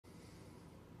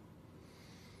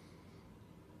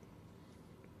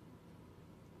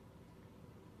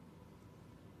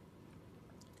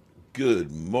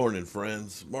Good morning,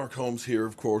 friends. Mark Holmes here,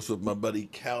 of course, with my buddy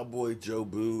Cowboy Joe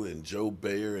Boo and Joe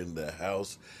Bear in the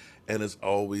house. And as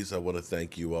always, I want to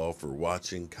thank you all for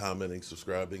watching, commenting,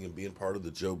 subscribing, and being part of the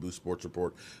Joe Boo Sports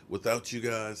Report. Without you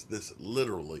guys, this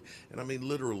literally, and I mean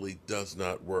literally, does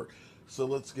not work. So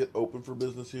let's get open for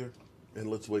business here and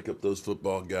let's wake up those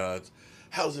football gods.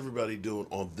 How's everybody doing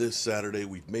on this Saturday?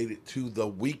 We've made it to the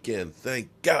weekend. Thank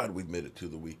God we've made it to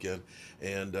the weekend.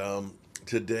 And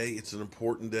today, it's an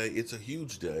important day. It's a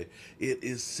huge day. It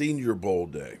is Senior Bowl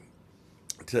day.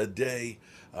 Today,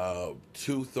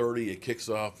 2:30, it kicks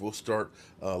off. We'll start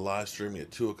live streaming at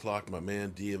 2 o'clock. My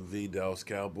man, DMV, Dallas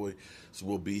Cowboy,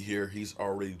 will be here. He's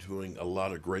already doing a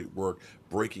lot of great work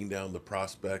breaking down the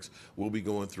prospects. We'll be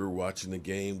going through watching the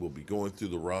game. We'll be going through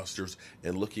the rosters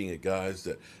and looking at guys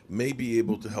that may be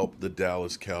able to help the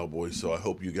Dallas Cowboys. So I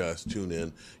hope you guys tune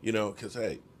in, because,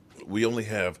 hey, we only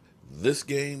have this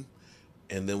game,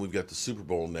 and then we've got the Super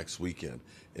Bowl next weekend.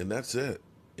 And that's it.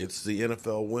 It's the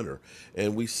NFL winter.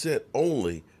 And we sit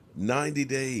only 90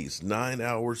 days, 9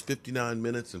 hours, 59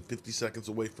 minutes, and 50 seconds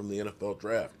away from the NFL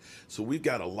draft. So we've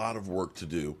got a lot of work to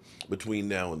do between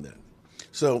now and then.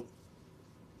 So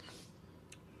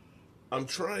I'm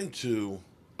trying to,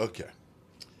 okay,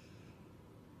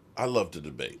 I love to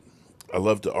debate. I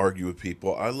love to argue with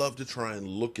people. I love to try and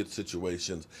look at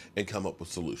situations and come up with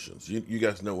solutions. You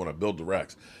guys know when I build the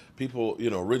racks, people,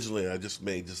 originally I just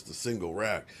made just a single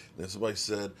rack. And then somebody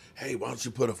said, hey, why don't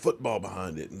you put a football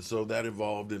behind it? And so that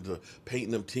evolved into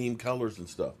painting them team colors and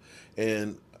stuff.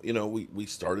 And, we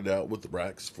started out with the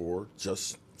racks for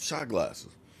just shot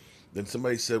glasses. Then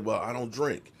somebody said, well, I don't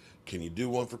drink. Can you do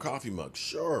one for coffee mugs?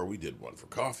 Sure, we did one for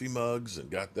coffee mugs and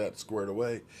got that squared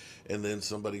away. And then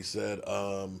somebody said,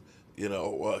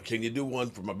 can you do one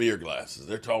for my beer glasses?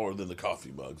 They're taller than the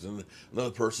coffee mugs. And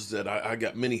another person said, I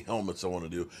got mini helmets I want to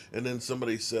do. And then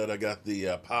somebody said, I got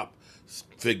the pop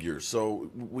figures.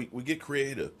 So we get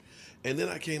creative. And then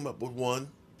I came up with one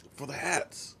for the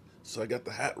hats. So I got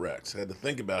the hat racks. I had to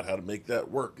think about how to make that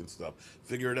work and stuff.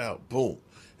 Figure it out. Boom.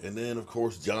 And then, of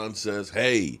course, John says,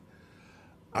 hey,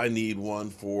 I need one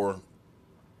for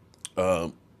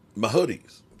my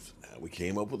hoodies. We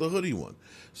came up with a hoodie one.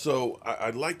 So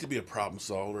I'd like to be a problem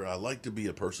solver. I like to be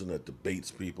a person that debates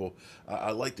people.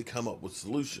 I like to come up with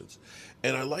solutions.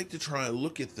 And I like to try and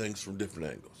look at things from different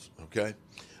angles, okay?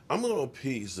 I'm going to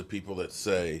appease the people that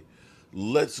say,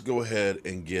 let's go ahead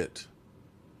and get,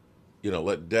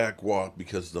 let Dak walk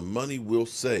because the money we'll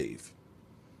save,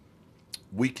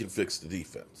 we can fix the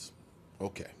defense.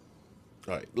 Okay.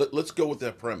 All right, let's go with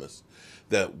that premise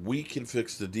that we can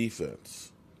fix the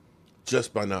defense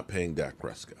just by not paying Dak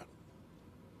Prescott.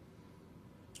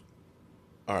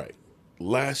 All right,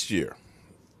 last year,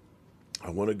 I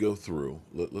want to go through,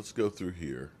 let's go through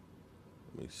here.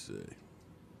 Let me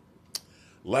see.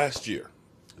 Last year,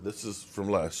 this is from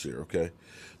last year, okay?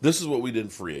 This is what we did in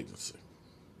free agency.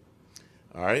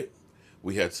 All right?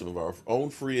 We had some of our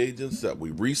own free agents that we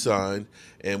re-signed,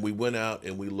 and we went out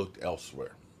and we looked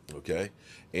elsewhere. Okay,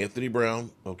 Anthony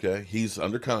Brown, okay, he's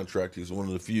under contract. He's one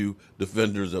of the few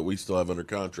defenders that we still have under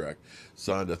contract.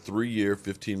 Signed a 3-year,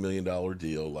 $15 million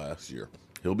deal last year.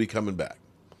 He'll be coming back.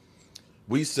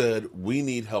 We said we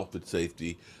need help at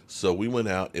safety, so we went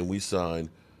out and we signed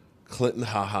Clinton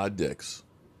Ha Dix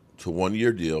to a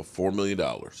 1-year deal, $4 million,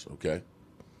 okay?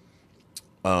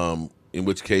 In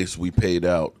which case we paid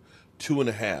out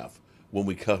 2.5 when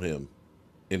we cut him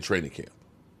in training camp.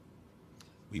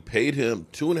 We paid him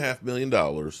 $2.5 million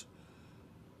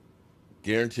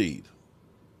guaranteed.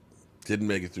 Didn't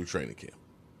make it through training camp.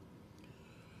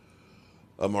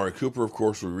 Amari Cooper, of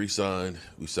course, we re-signed.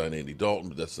 We signed Andy Dalton,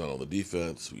 but that's not on the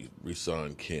defense. We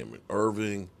re-signed Cameron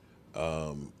Irving.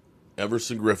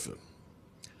 Everson Griffin.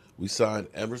 We signed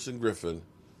Everson Griffin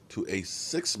to a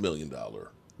 $6 million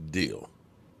deal.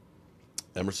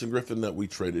 Emerson Griffin that we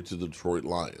traded to the Detroit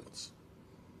Lions.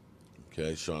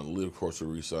 Okay, Sean Lee, of course, we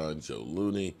re-signed Joe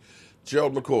Looney.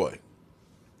 Gerald McCoy.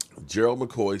 Gerald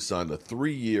McCoy signed a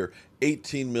 3-year,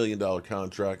 $18 million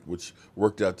contract, which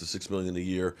worked out to $6 million a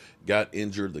year. Got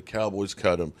injured. The Cowboys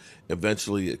cut him.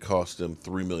 Eventually, it cost him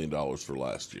 $3 million for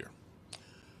last year.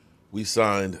 We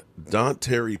signed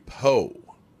Dontari Poe,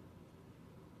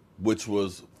 which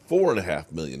was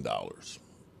 $4.5 million.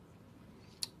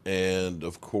 And,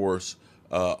 of course,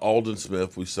 Alden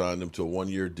Smith, we signed him to a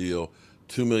 1-year deal,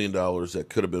 $2 million that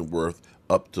could have been worth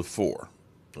up to $4 million.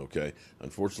 Okay.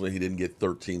 Unfortunately, he didn't get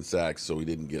 13 sacks, so he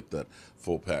didn't get that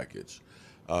full package.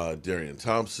 Darian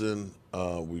Thompson,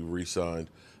 we re-signed,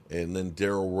 and then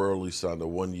Darryl Worley signed a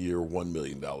 1-year, $1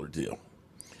 million deal.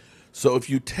 So if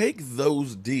you take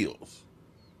those deals,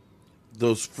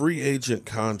 those free agent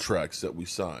contracts that we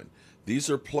signed, These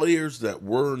are players that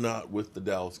were not with the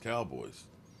Dallas Cowboys.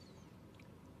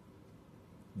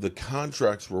 The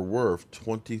contracts were worth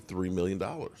 $23 million.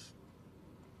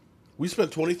 We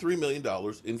spent $23 million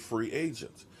in free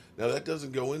agents. Now, that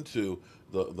doesn't go into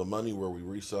the money where we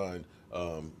re-signed,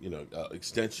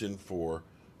 extension for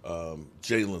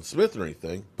Jalen Smith or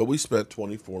anything, but we spent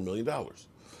 $24 million.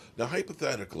 Now,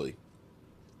 hypothetically,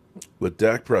 with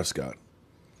Dak Prescott,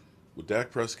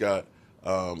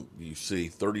 you see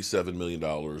 $37 million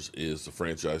is the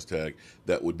franchise tag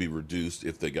that would be reduced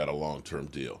if they got a long-term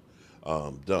deal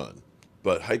done.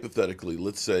 But hypothetically,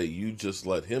 let's say you just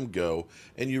let him go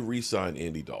and you re-sign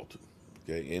Andy Dalton.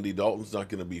 Okay, Andy Dalton's not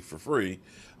going to be for free.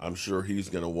 I'm sure he's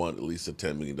going to want at least a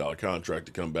 $10 million contract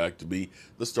to come back to be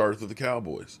the starter for the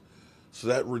Cowboys. So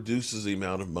that reduces the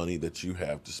amount of money that you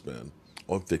have to spend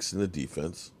on fixing the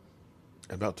defense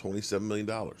at about $27 million.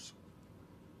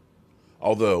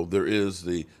 Although there is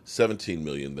the $17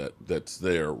 million that's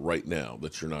there right now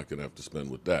that you're not going to have to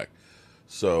spend with Dak.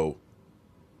 So,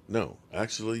 no,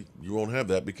 actually, you won't have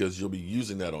that because you'll be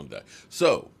using that on Dak.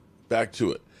 So, back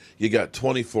to it. You got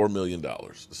 $24 million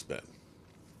to spend.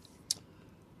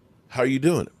 How are you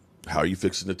doing it? How are you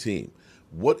fixing the team?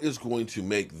 What is going to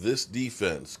make this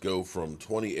defense go from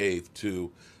 28th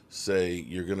to, say,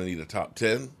 you're going to need a top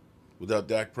 10 without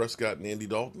Dak Prescott and Andy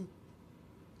Dalton?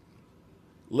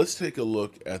 Let's take a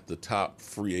look at the top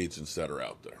free agents that are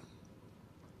out there.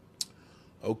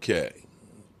 Okay.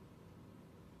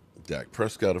 Dak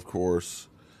Prescott, of course.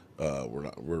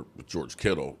 We're with George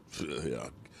Kittle. Yeah,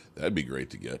 that'd be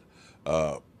great to get.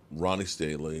 Ronnie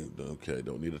Stanley. Okay,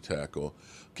 don't need a tackle.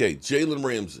 Okay, Jalen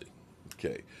Ramsey.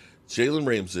 Okay, Jalen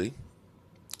Ramsey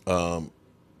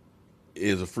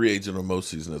is a free agent on most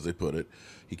season, as they put it.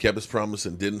 He kept his promise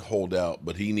and didn't hold out,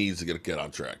 but he needs to get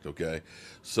on track, okay?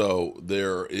 So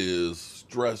there is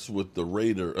stress with the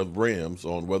Rams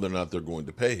on whether or not they're going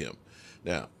to pay him.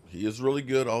 Now, he is really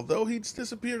good, although he's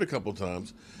disappeared a couple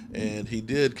times, and he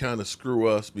did kind of screw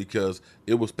us because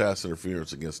it was pass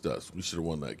interference against us. We should have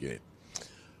won that game.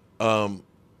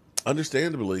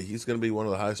 Understandably, he's going to be one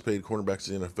of the highest paid cornerbacks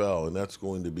in the NFL, and that's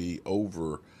going to be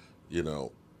over,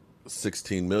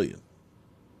 $16 million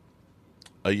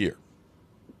a year.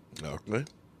 Okay.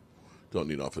 Don't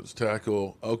need offensive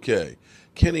tackle. Okay.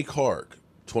 Kenny Clark,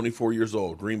 24 years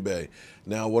old, Green Bay.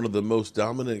 Now one of the most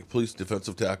dominant police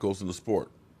defensive tackles in the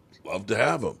sport. Love to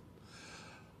have him.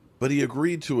 But he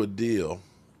agreed to a deal,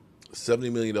 $70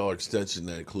 million extension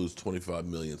that includes $25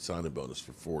 million signing bonus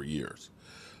for 4 years.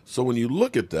 So when you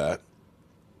look at that,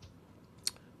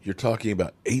 you're talking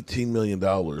about $18 million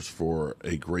for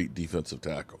a great defensive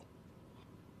tackle.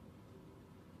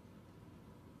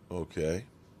 Okay.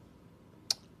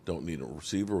 Don't need a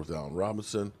receiver with Allen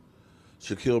Robinson.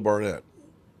 Shaquille Barnett.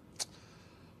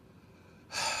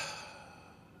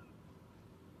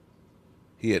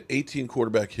 He had 18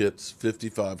 quarterback hits,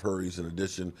 55 hurries, in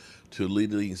addition to a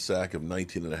leading sack of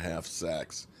 19.5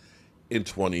 sacks in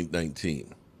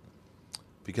 2019.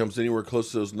 If he comes anywhere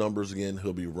close to those numbers again,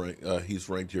 he'll be he's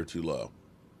ranked here too low.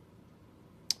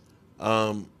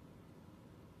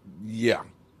 Yeah.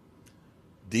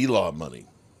 D-Law money.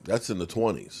 That's in the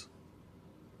 20s.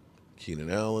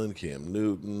 Keenan Allen, Cam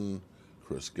Newton,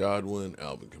 Chris Godwin,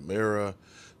 Alvin Kamara,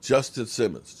 Justin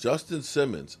Simmons. Justin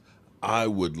Simmons, I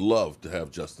would love to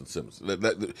have Justin Simmons.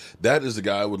 That is the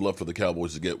guy I would love for the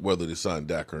Cowboys to get, whether they sign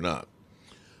Dak or not.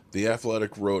 The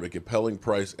Athletic wrote a compelling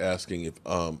price asking if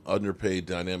underpaid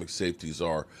dynamic safeties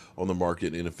are on the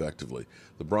market ineffectively.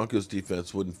 The Broncos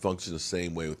defense wouldn't function the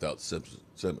same way without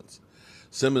Simmons.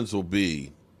 Simmons will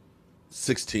be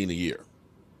 16 a year.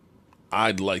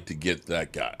 I'd like to get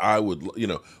that guy. I would,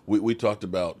 we talked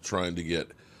about trying to get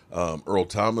Earl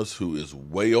Thomas, who is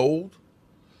way old.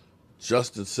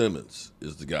 Justin Simmons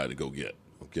is the guy to go get,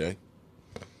 okay?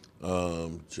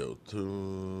 Joe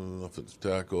Toon, offensive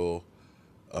tackle.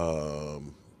 Let's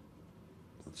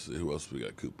see, who else we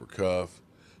got? Cooper Kupp,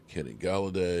 Kenny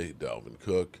Galladay, Dalvin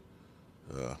Cook,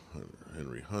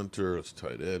 Henry Hunter, that's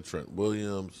tight end, Trent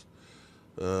Williams,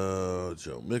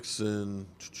 Joe Mixon,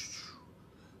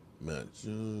 Matt.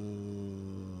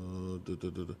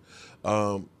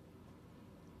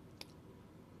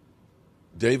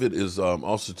 David is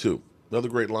also too. Another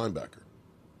great linebacker.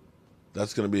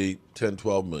 That's going to be 10,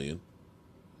 12 million.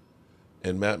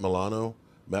 And Matt Milano,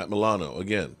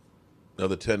 again,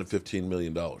 another 10 to 15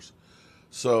 million dollars.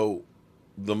 So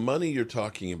the money you're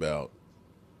talking about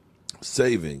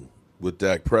saving with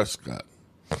Dak Prescott,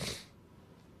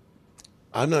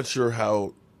 I'm not sure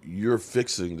how you're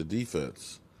fixing the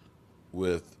defense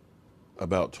with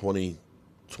about $20,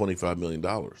 $25 million.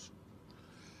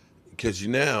 because you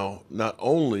now not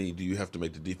only do you have to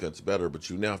make the defense better, but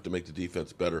you now have to make the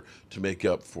defense better to make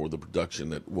up for the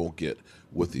production that won't get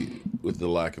with the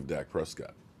lack of Dak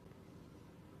Prescott.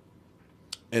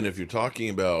 And if you're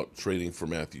talking about trading for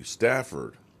Matthew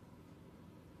Stafford,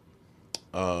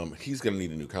 he's going to need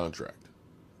a new contract.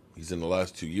 He's in the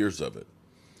last 2 years of it.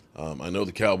 I know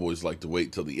the Cowboys like to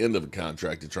wait till the end of a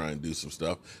contract to try and do some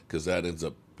stuff because that ends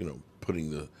up,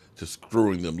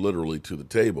 screwing them literally to the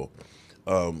table.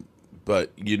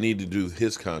 But you need to do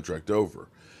his contract over.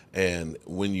 And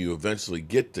when you eventually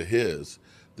get to his,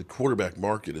 the quarterback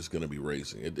market is going to be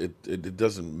raising. It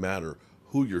doesn't matter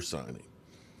who you're signing.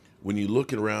 When you're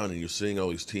looking around and you're seeing all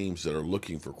these teams that are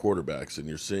looking for quarterbacks and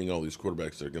you're seeing all these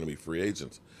quarterbacks that are going to be free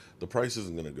agents, the price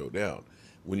isn't going to go down.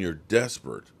 When you're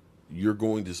desperate, you're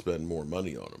going to spend more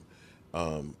money on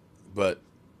them. But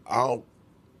I'll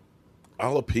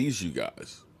appease you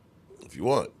guys if you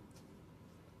want.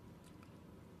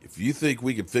 If you think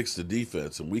we can fix the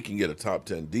defense and we can get a top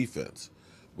 10 defense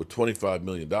with $25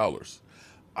 million,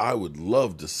 I would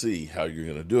love to see how you're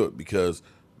going to do it because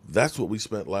that's what we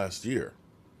spent last year.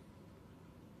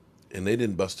 And they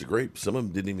didn't bust a grape. Some of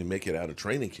them didn't even make it out of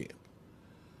training camp.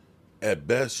 At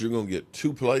best, you're going to get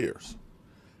 2 players.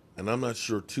 And I'm not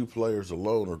sure 2 players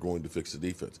alone are going to fix the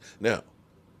defense. Now,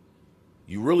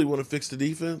 you really want to fix the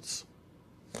defense?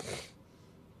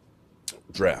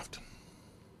 Draft.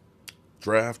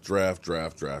 Draft. Draft is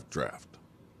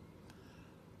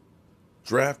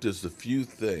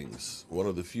one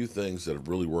of the few things that have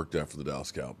really worked out for the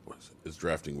Dallas Cowboys, is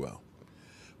drafting well.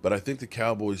 But I think the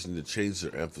Cowboys need to change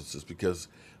their emphasis because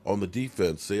on the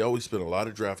defense, they always spend a lot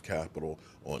of draft capital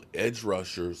on edge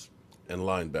rushers and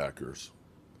linebackers,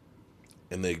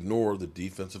 and they ignore the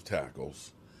defensive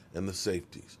tackles and the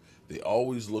safeties. They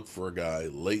always look for a guy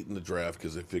late in the draft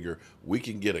because they figure we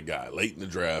can get a guy late in the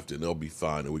draft and they'll be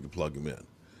fine and we can plug him in.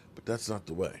 But that's not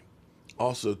the way.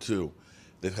 Also, too,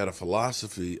 they've had a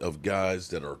philosophy of guys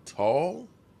that are tall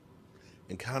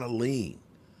and kind of lean.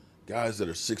 Guys that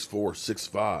are 6'4",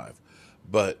 6'5",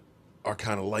 but are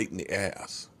kind of light in the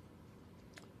ass.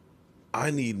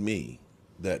 I need me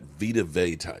that Vita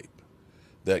Vea type.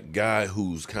 That guy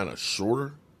who's kind of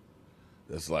shorter,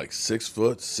 that's like 6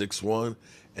 foot, 6'1",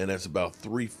 and that's about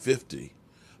 350,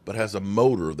 but has a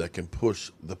motor that can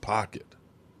push the pocket.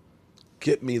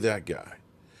 Get me that guy.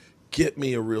 Get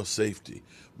me a real safety.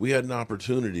 We had an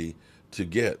opportunity to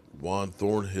get Juan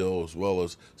Thornhill as well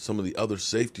as some of the other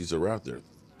safeties that are out there.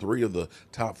 3 of the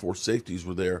top 4 safeties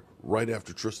were there right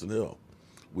after Tristan Hill.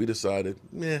 We decided,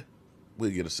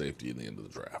 we'll get a safety in the end of the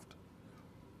draft.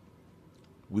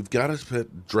 We've got to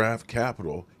spend draft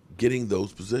capital getting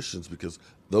those positions because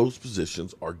those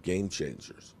positions are game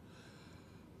changers.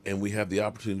 And we have the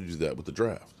opportunity to do that with the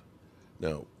draft.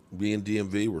 Now, we in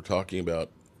DMV, we're talking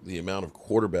about the amount of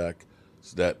quarterbacks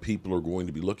that people are going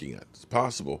to be looking at. It's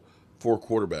possible 4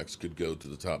 quarterbacks could go to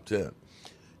the top 10.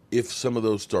 If some of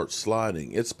those start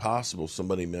sliding, it's possible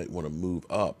somebody might want to move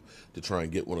up to try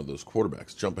and get one of those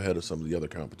quarterbacks, jump ahead of some of the other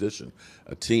competition,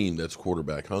 a team that's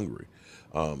quarterback hungry.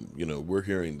 We're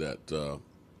hearing that the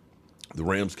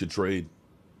Rams could trade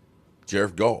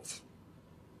Jared Goff.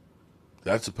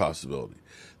 That's a possibility.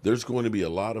 There's going to be a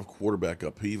lot of quarterback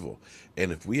upheaval.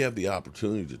 And if we have the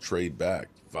opportunity to trade back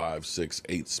 5, 6,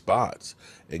 8 spots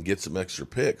and get some extra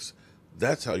picks,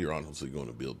 that's how you're honestly going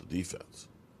to build the defense.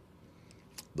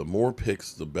 The more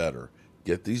picks, the better.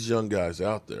 Get these young guys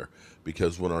out there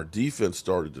because when our defense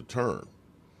started to turn,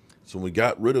 so when we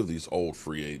got rid of these old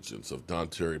free agents of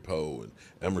Dontari Poe and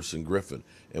Emerson Griffin,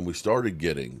 and we started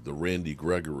getting the Randy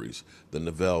Gregorys, the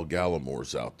Neville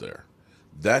Gallimores out there,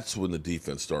 that's when the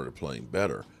defense started playing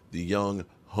better. The young,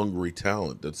 hungry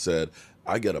talent that said,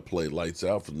 I got to play lights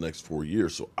out for the next 4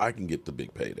 years so I can get the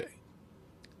big payday.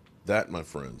 That, my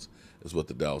friends, is what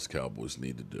the Dallas Cowboys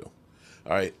need to do.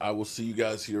 All right, I will see you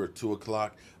guys here at 2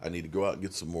 o'clock. I need to go out and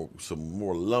get some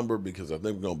more lumber because I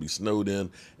think we're going to be snowed in,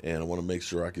 and I want to make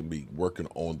sure I can be working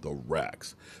on the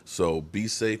racks. So be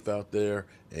safe out there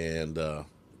and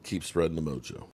keep spreading the mojo.